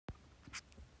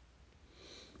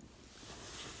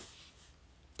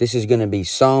This is going to be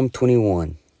Psalm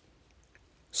 21.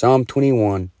 Psalm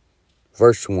 21,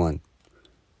 verse 1.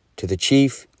 To the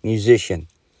chief musician,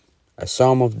 a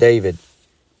psalm of David.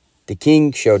 The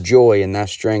king shall joy in thy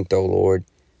strength, O Lord,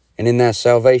 and in thy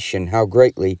salvation how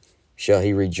greatly shall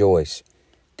he rejoice.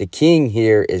 The king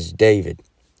here is David,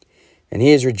 and he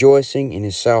is rejoicing in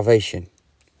his salvation.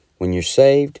 When you're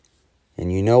saved,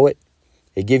 and you know it,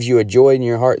 it gives you a joy in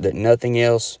your heart that nothing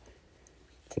else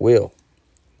will.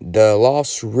 The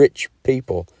lost rich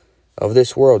people of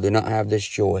this world do not have this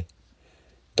joy.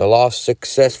 The lost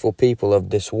successful people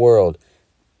of this world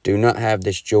do not have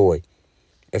this joy.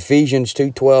 Ephesians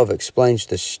 2:12 explains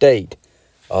the state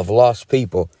of lost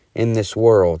people in this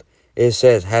world. It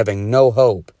says, having no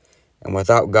hope and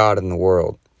without God in the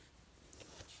world.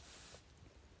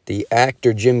 The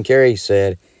actor Jim Carrey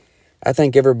said, I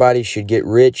think everybody should get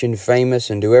rich and famous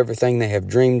and do everything they have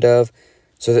dreamed of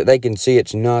so that they can see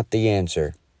it's not the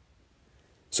answer.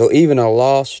 So even a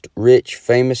lost, rich,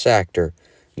 famous actor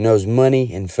knows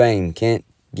money and fame can't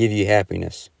give you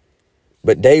happiness.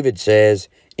 But David says,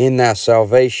 in thy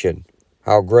salvation,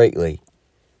 how greatly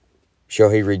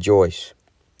shall he rejoice.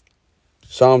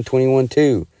 Psalm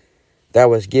 21:2,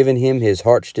 thou hast given him his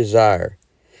heart's desire,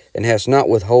 and hast not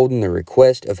withholden the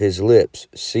request of his lips,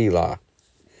 Selah.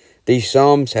 These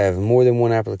psalms have more than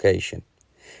one application.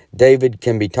 David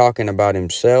can be talking about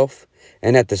himself,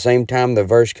 and at the same time the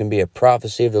verse can be a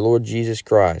prophecy of the Lord Jesus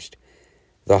Christ.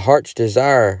 The heart's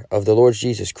desire of the Lord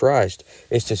Jesus Christ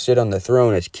is to sit on the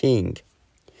throne as king.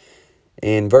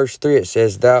 In verse 3 it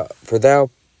says, For thou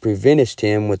preventest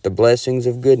him with the blessings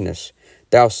of goodness.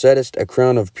 Thou settest a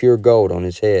crown of pure gold on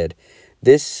his head.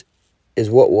 This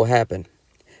is what will happen.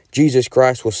 Jesus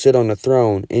Christ will sit on the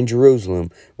throne in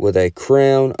Jerusalem with a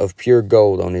crown of pure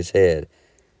gold on his head.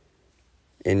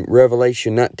 In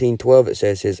Revelation 19:12 it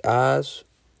says, his eyes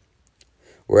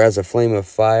were as a flame of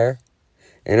fire,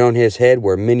 and on his head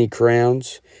were many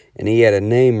crowns, and he had a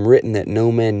name written that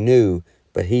no man knew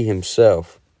but he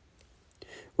himself.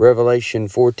 Revelation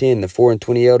 4:10, the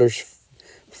 24 elders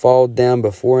fall down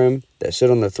before him that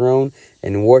sit on the throne,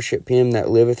 and worship him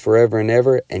that liveth forever and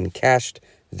ever, and cast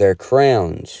their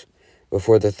crowns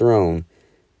before the throne.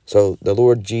 So the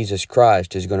Lord Jesus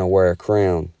Christ is going to wear a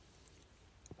crown.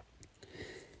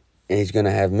 And he's going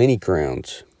to have many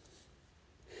crowns.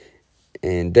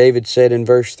 And David said in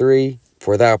verse 3,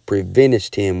 For thou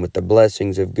preventest him with the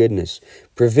blessings of goodness.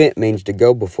 Prevent means to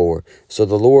go before. So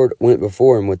the Lord went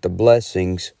before him with the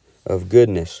blessings of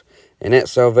goodness. And at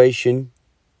salvation,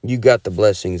 you got the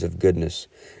blessings of goodness.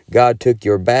 God took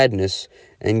your badness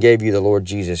and gave you the Lord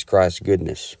Jesus Christ's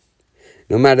goodness.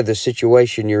 No matter the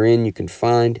situation you're in, you can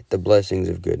find the blessings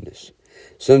of goodness.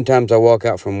 Sometimes I walk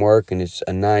out from work and it's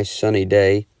a nice sunny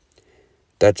day.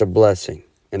 That's a blessing.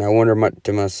 And I wonder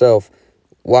to myself,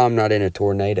 why I'm not in a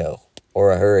tornado or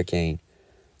a hurricane,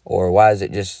 or why is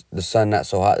it just the sun not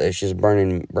so hot that it's just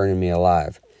burning me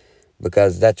alive?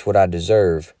 Because that's what I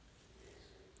deserve.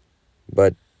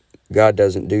 But God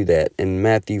doesn't do that. In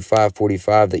Matthew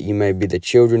 5:45, that you may be the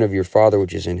children of your Father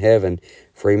which is in heaven,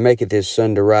 for he maketh his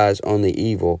sun to rise on the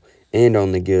evil and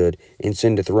on the good, and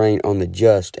sendeth rain on the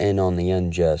just and on the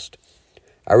unjust.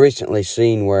 I recently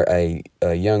seen where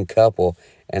a young couple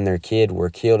and their kid were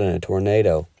killed in a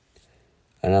tornado.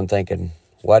 And I'm thinking,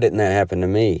 why didn't that happen to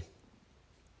me?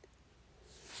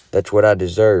 That's what I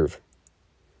deserve.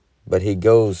 But he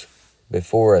goes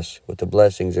before us with the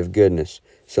blessings of goodness.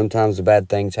 Sometimes the bad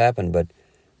things happen, but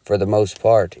for the most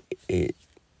part,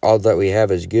 all that we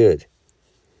have is good.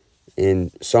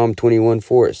 In Psalm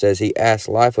 21:4, it says, He asked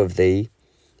life of thee,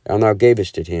 and thou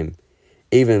gavest it him,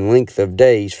 even length of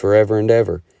days forever and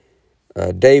ever.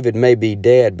 David may be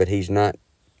dead, but he's not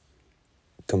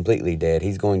completely dead.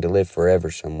 He's going to live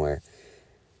forever somewhere.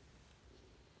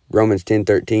 Romans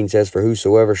 10:13 says, For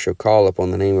whosoever shall call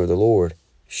upon the name of the Lord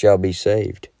shall be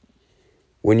saved.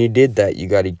 When you did that, you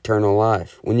got eternal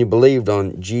life. When you believed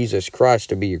on Jesus Christ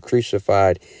to be your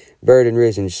crucified, buried, and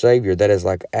risen Savior, that is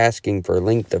like asking for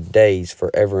length of days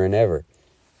forever and ever.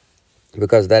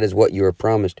 Because that is what you were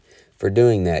promised for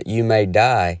doing that. You may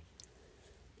die,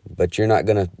 but you're not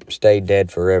going to stay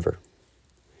dead forever.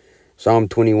 Psalm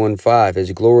 21:5,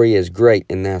 His glory is great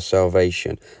in thy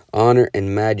salvation. Honor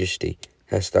and majesty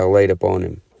hast thou laid upon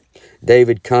him.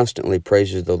 David constantly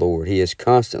praises the Lord. He is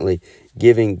constantly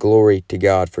giving glory to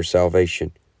God for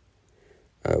salvation.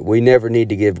 We never need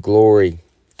to give glory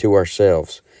to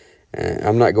ourselves.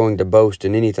 I'm not going to boast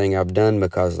in anything I've done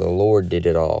because the Lord did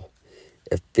it all.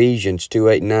 Ephesians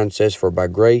 2:8-9 says, For by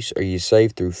grace are ye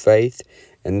saved through faith,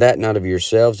 and that not of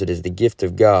yourselves, it is the gift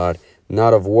of God,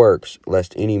 not of works,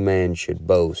 lest any man should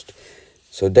boast.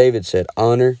 So David said,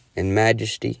 honor and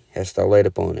majesty hast thou laid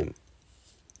upon him.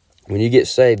 When you get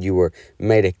saved, you were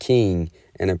made a king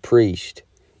and a priest.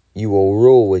 You will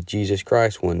rule with Jesus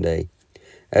Christ one day.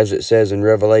 As it says in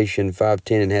Revelation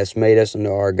 5:10, and hast made us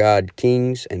unto our God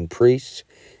kings and priests,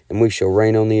 and we shall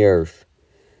reign on the earth.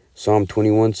 Psalm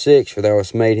 21:6, for thou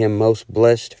hast made him most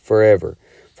blessed forever,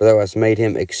 for thou hast made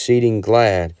him exceeding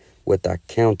glad with thy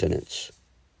countenance.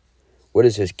 What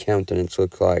does his countenance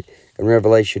look like? In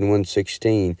Revelation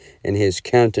 1:16, and his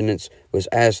countenance was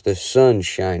as the sun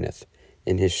shineth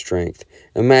in his strength.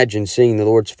 Imagine seeing the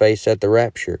Lord's face at the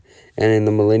rapture, and in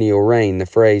the millennial reign. The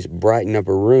phrase brighten up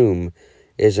a room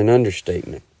is an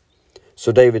understatement.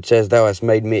 So David says, thou hast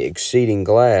made me exceeding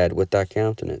glad with thy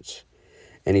countenance.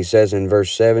 And he says in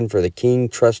verse 7, for the king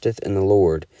trusteth in the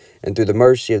Lord, and through the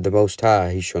mercy of the Most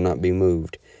High he shall not be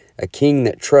moved. A king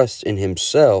that trusts in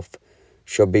himself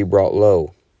shall be brought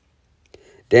low.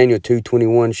 Daniel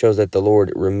 2:21 shows that the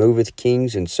Lord removeth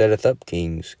kings and setteth up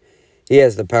kings. He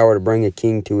has the power to bring a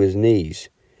king to his knees.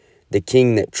 The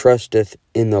king that trusteth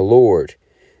in the Lord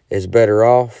is better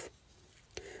off.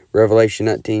 Revelation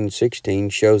 19:16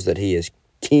 shows that he is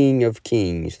King of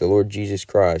kings. The Lord Jesus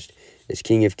Christ is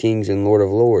King of kings and Lord of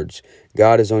lords.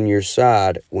 God is on your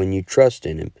side when you trust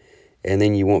in him, and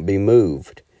then you won't be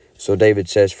moved. So David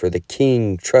says, for the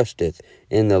king trusteth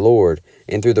in the Lord,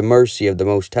 and through the mercy of the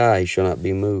Most High he shall not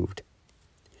be moved.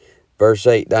 Verse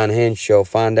 8, thine hand shall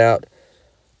find out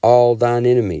all thine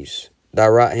enemies. Thy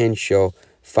right hand shall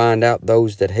find out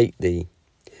those that hate thee.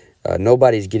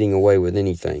 Nobody's getting away with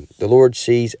anything. The Lord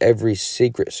sees every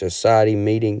secret society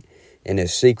meeting in a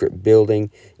secret building,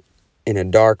 in a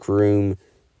dark room,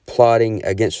 plotting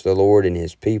against the Lord and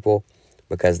his people,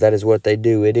 because that is what they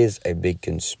do. It is a big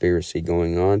conspiracy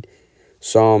going on.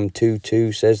 Psalm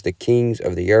 2:2 says, the kings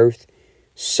of the earth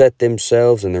set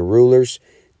themselves, and the rulers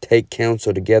take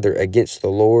counsel together against the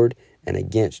Lord and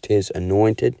against his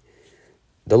anointed.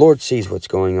 The Lord sees what's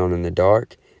going on in the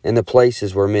dark, in the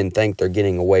places where men think they're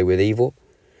getting away with evil.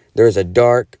 There is a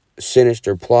dark,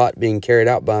 sinister plot being carried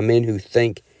out by men who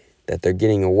think that they're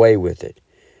getting away with it.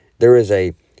 There is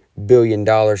a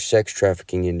billion-dollar sex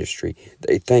trafficking industry.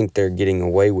 They think they're getting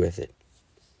away with it.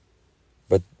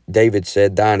 But David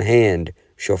said, thine hand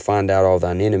shall find out all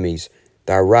thine enemies.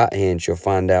 Thy right hand shall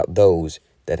find out those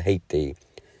that hate thee.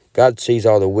 God sees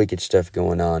all the wicked stuff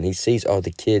going on. He sees all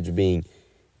the kids being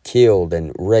killed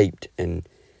and raped and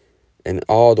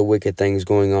all the wicked things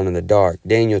going on in the dark.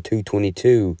 Daniel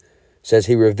 2:22 says,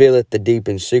 he revealeth the deep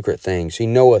and secret things. He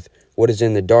knoweth what is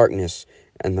in the darkness,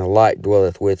 and the light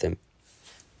dwelleth with him.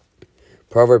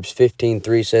 Proverbs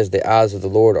 15:3 says, the eyes of the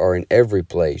Lord are in every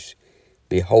place,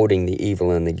 beholding the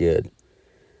evil and the good.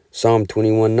 Psalm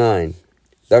 21:9,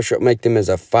 thou shalt make them as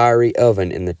a fiery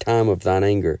oven in the time of thine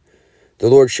anger. The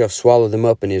Lord shall swallow them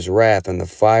up in his wrath, and the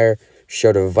fire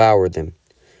shall devour them.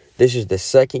 This is the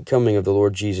second coming of the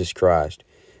Lord Jesus Christ.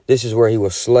 This is where he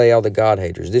will slay all the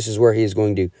God-haters. This is where he is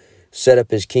going to set up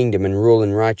his kingdom and rule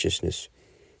in righteousness.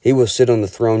 He will sit on the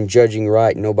throne judging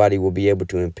right. Nobody will be able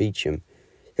to impeach him.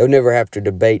 He'll never have to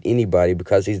debate anybody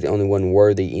because he's the only one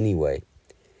worthy anyway.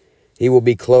 He will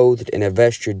be clothed in a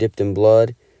vesture dipped in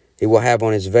blood. He will have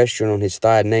on his vesture and on his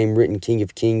thigh a name written, King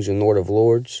of Kings and Lord of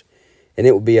Lords. And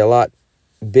it will be a lot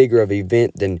bigger of an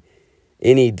event than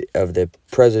any of the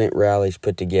president rallies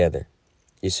put together.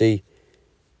 You see,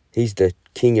 he's the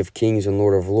King of Kings and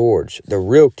Lord of Lords. The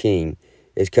real king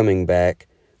is coming back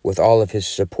with all of his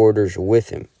supporters with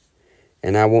him.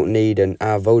 And I won't need an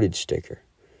I voted sticker.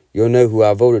 You'll know who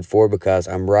I voted for because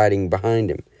I'm riding behind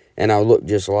him, and I'll look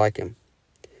just like him.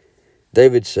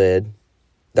 David said,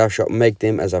 thou shalt make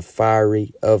them as a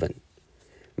fiery oven.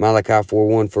 Malachi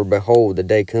 4:1, for behold, the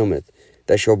day cometh,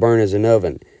 that shall burn as an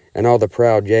oven, and all the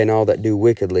proud, yea, and all that do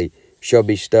wickedly, shall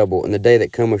be stubble. And the day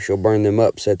that cometh shall burn them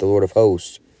up, saith the Lord of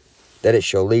hosts, that it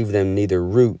shall leave them neither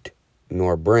root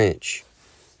nor branch.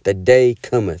 The day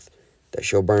cometh that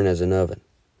shall burn as an oven.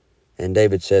 And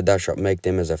David said, thou shalt make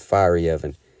them as a fiery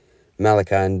oven.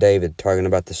 Malachi and David talking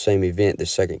about the same event, the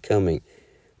second coming.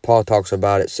 Paul talks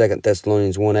about it, 2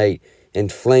 Thessalonians 1:8, in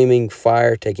flaming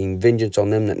fire, taking vengeance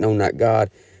on them that know not God,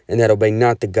 and that obey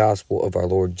not the gospel of our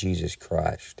Lord Jesus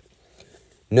Christ.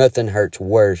 Nothing hurts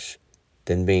worse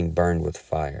than being burned with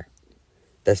fire.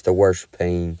 That's the worst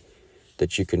pain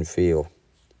that you can feel.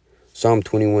 Psalm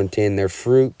 21:10, their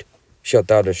fruit shalt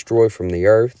thou destroy from the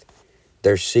earth,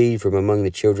 their seed from among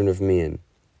the children of men.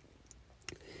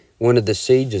 One of the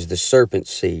seeds is the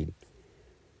serpent's seed.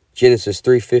 Genesis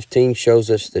 3:15 shows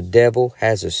us the devil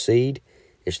has a seed.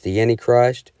 It's the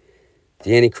Antichrist.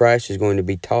 The Antichrist is going to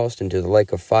be tossed into the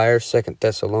lake of fire, 2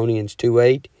 Thessalonians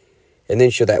 2:8. And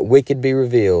then shall that wicked be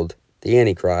revealed, the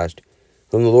Antichrist,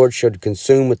 whom the Lord shall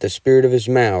consume with the spirit of his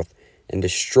mouth, and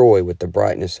destroy with the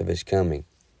brightness of his coming.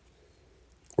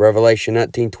 Revelation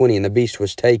 19:20, and the beast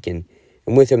was taken,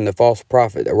 and with him the false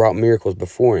prophet that wrought miracles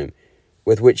before him,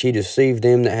 with which he deceived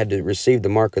them that had to receive the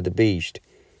mark of the beast,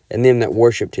 and them that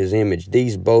worshipped his image.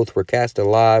 These both were cast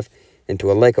alive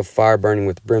into a lake of fire burning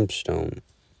with brimstone.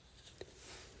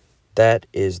 That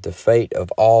is the fate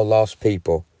of all lost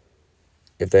people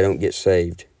if they don't get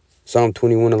saved. Psalm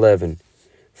 21:11,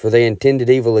 for they intended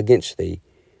evil against thee.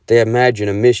 They imagine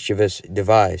a mischievous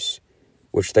device,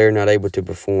 which they are not able to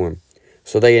perform.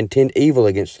 So they intend evil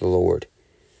against the Lord.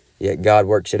 Yet God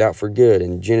works it out for good.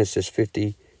 In Genesis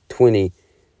 50:20,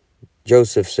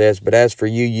 Joseph says, but as for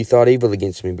you, you thought evil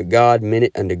against me, but God meant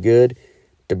it unto good,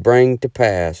 to bring to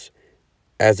pass,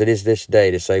 as it is this day,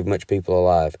 to save much people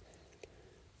alive.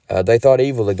 They thought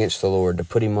evil against the Lord, to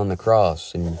put him on the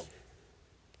cross and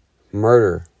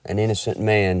murder an innocent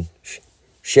man,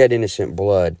 shed innocent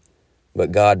blood,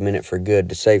 but God meant it for good,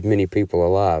 to save many people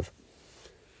alive.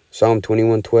 Psalm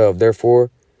 21:12, therefore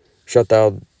shalt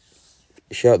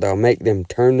thou make them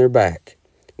turn their back,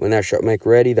 when thou shalt make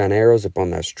ready thine arrows upon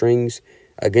thy strings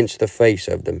against the face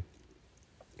of them.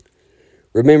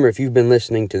 Remember, if you've been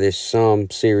listening to this Psalm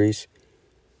series,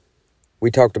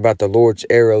 we talked about the Lord's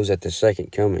arrows at the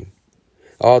second coming.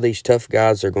 All these tough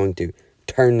guys are going to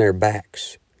turn their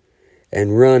backs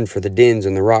and run for the dens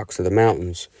and the rocks of the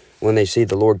mountains when they see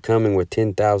the Lord coming with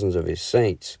 10,000s of his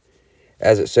saints.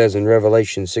 As it says in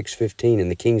Revelation 6:15, and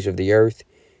the kings of the earth,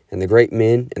 and the great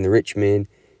men, and the rich men,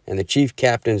 and the chief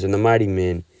captains, and the mighty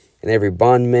men, and every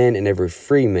bondman and every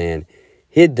free man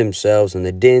hid themselves in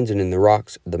the dens and in the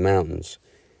rocks of the mountains.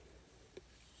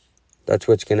 That's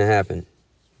what's going to happen.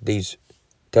 These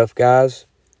tough guys,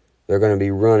 they're going to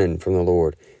be running from the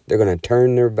Lord. They're going to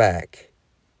turn their back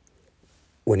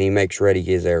when he makes ready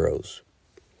his arrows.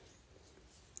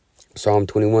 Psalm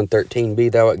 21:13, be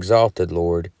thou exalted,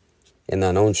 Lord, in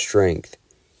thine own strength.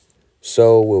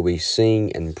 So will we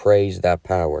sing and praise thy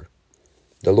power.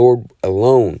 The Lord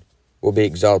alone will be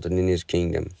exalted in his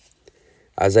kingdom.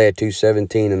 Isaiah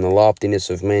 2:17, and the loftiness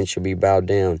of man shall be bowed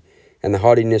down, and the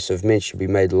haughtiness of men shall be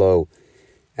made low,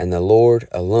 and the Lord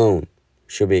alone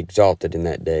shall be exalted in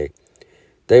that day.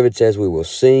 David says, we will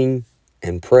sing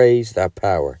and praise thy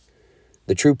power.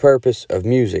 The true purpose of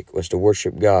music was to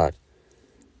worship God.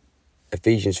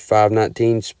 Ephesians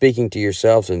 5:19, speaking to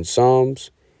yourselves in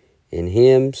psalms, in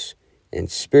hymns, and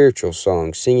spiritual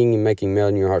songs, singing and making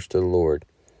melody in your hearts to the Lord.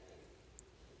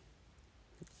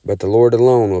 But the Lord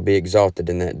alone will be exalted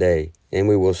in that day, and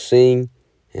we will sing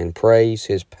and praise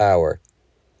his power.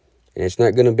 And it's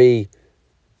not going to be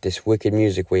this wicked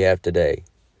music we have today.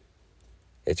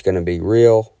 It's going to be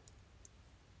real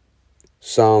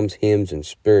psalms, hymns, and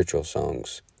spiritual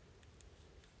songs.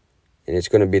 And it's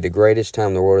going to be the greatest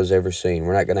time the world has ever seen.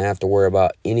 We're not going to have to worry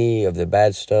about any of the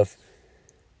bad stuff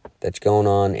that's going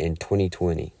on in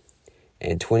 2020.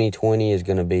 And 2020 is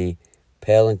going to be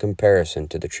pale in comparison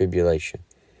to the tribulation.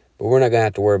 But we're not going to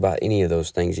have to worry about any of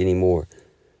those things anymore,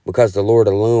 because the Lord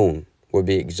alone will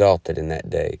be exalted in that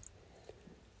day.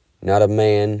 Not a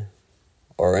man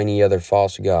or any other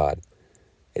false god.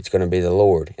 It's going to be the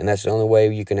Lord. And that's the only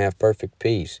way you can have perfect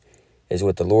peace, is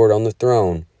with the Lord on the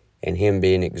throne and him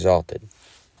being exalted.